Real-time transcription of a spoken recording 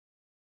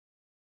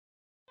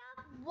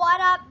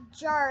What up,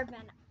 Jarvin?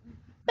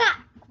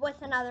 Back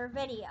with another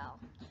video.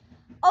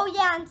 Oh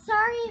yeah, and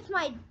sorry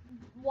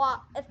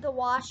if the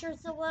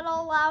washer's a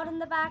little loud in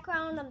the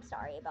background. I'm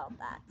sorry about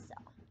that.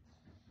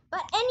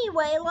 But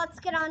anyway, let's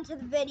get on to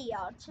the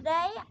video.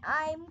 Today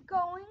I'm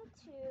going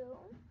to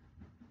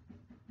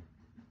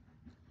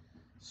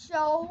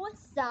show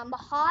some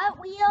Hot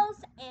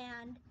Wheels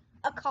and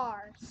a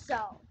car.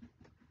 So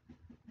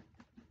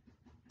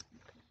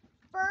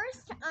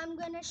first I'm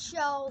going to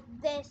show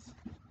this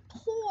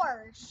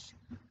Porsche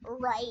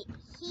right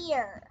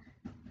here.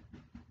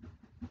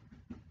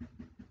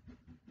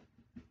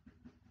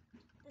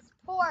 This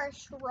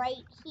Porsche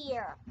right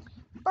here.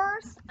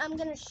 First, I'm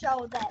going to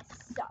show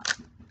this. So,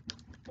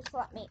 just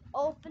let me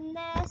open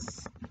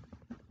this.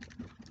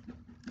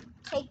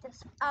 Take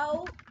this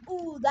out.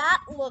 Ooh,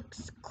 that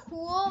looks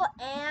cool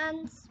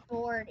and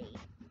sporty.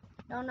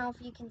 Don't know if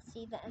you can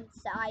see the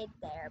inside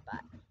there,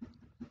 but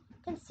you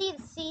can see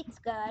the seats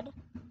good.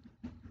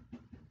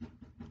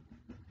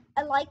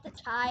 I like the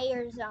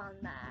tires on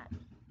that.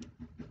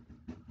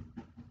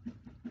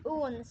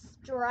 Ooh, and the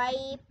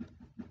stripe.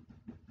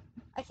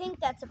 I think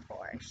that's a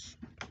Porsche.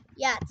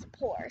 Yeah, it's a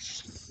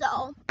Porsche.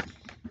 So,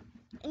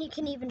 and you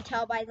can even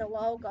tell by the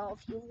logo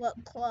if you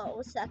look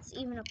close. That's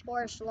even a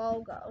Porsche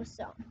logo.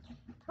 So,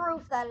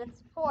 proof that it's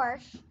a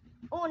Porsche.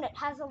 Oh, and it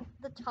has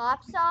the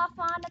tops off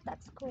on it.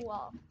 That's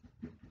cool.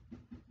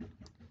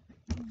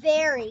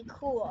 Very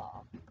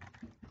cool.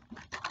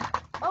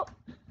 Oh,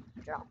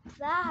 drop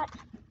that.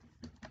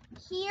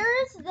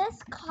 Here's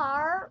this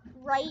car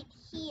right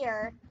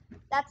here.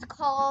 That's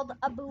called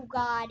a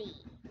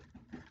Bugatti.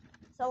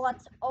 So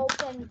let's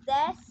open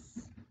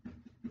this.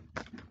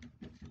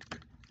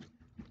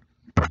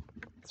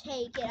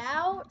 Take it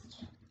out.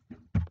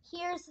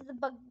 Here's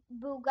the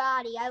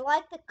Bugatti. I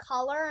like the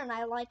color and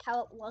I like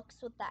how it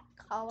looks with that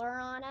color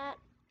on it.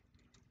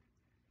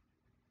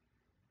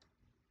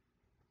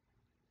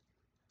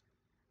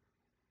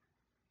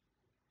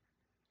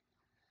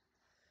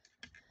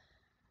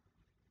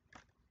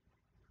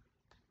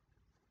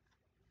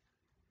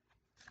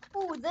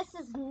 Ooh, this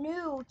is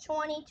new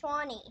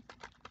 2020.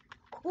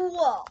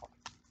 Cool.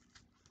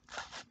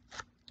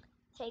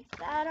 Take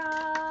that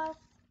off.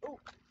 Ooh,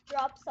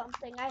 drop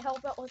something. I hope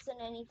it wasn't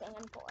anything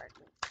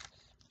important.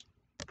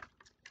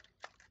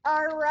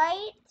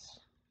 Alright.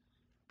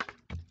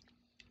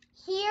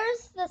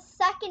 Here's the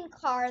second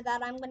car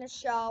that I'm going to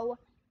show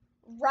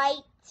right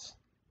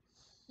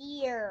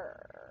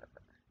here.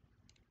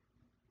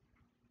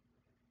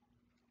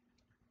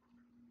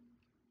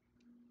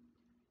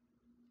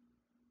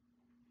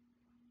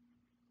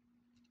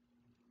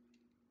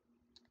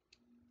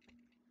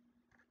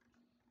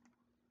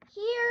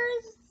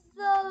 Here's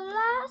the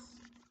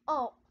last,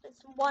 oh, there's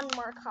one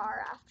more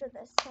car after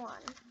this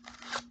one.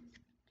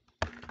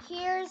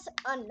 Here's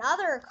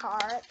another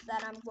car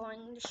that I'm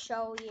going to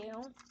show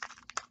you.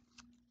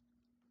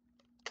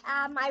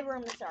 My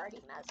room is already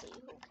messy.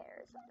 Who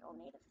cares? I don't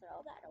need to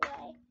throw that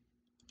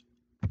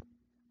away.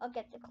 I'll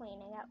get to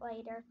cleaning it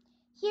later.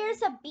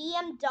 Here's a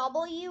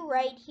BMW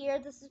right here.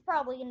 This is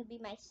probably going to be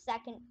my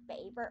second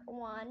favorite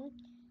one.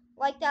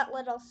 Like that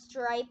little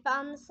stripe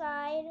on the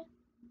side.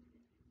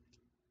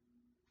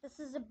 This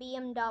is a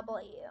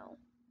BMW.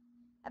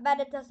 I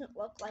bet it doesn't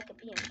look like a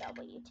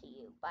BMW to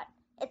you, but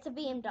it's a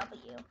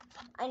BMW.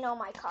 I know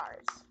my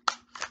cars.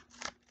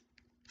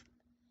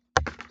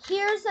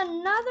 Here's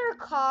another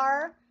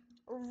car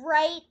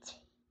right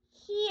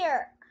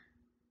here.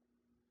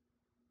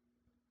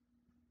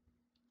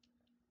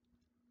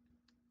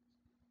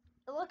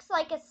 It looks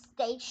like a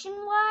station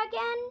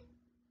wagon.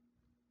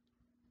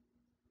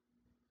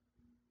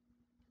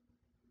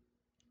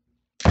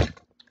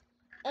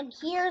 And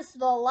here's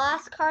the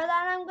last car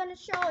that I'm going to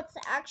show. It's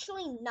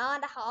actually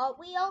not a Hot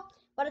Wheel,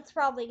 but it's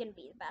probably going to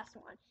be the best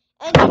one.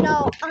 And you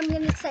know, I'm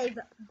going to save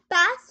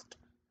best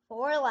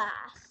for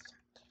last.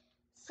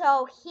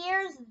 So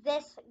here's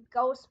this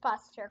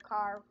Ghostbuster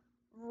car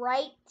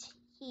right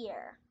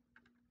here.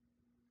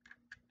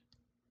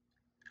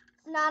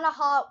 It's not a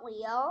Hot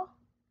Wheel.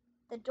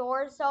 The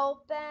door's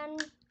open.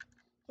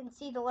 You can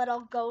see the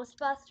little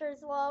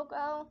Ghostbusters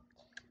logo.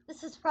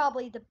 This is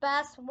probably the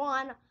best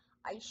one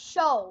I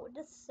showed,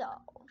 so.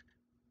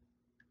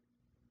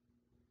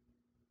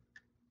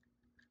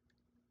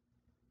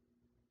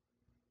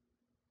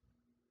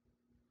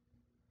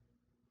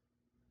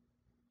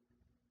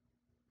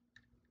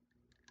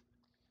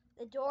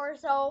 The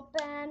door's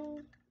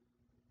open.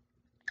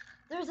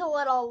 There's a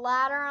little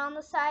ladder on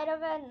the side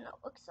of it, and it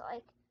looks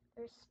like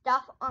there's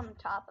stuff on the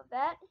top of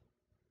it.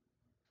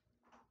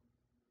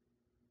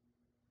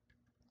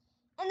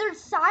 And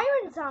there's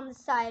sirens on the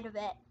side of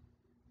it.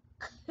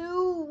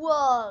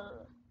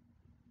 Cool.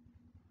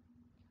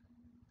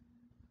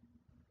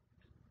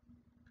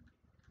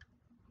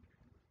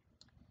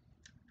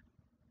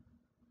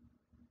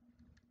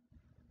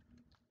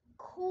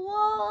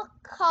 Cool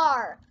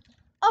car.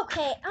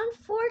 Okay,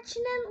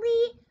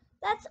 unfortunately,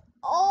 that's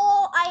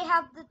all I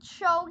have to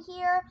show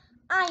here.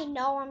 I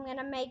know I'm going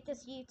to make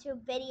this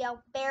YouTube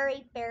video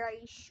very,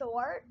 very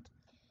short.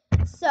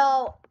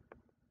 So,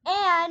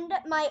 And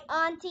my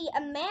auntie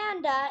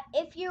Amanda,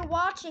 if you're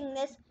watching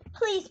this,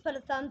 please put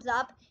a thumbs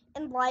up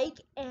and like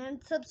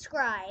and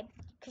subscribe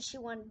because she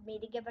wanted me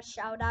to give a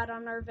shout out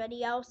on her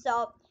video.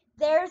 So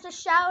there's a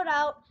shout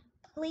out.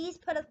 Please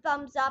put a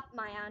thumbs up,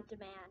 my Aunt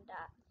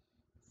Amanda.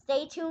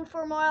 Stay tuned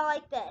for more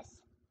like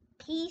this.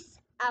 Peace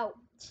out.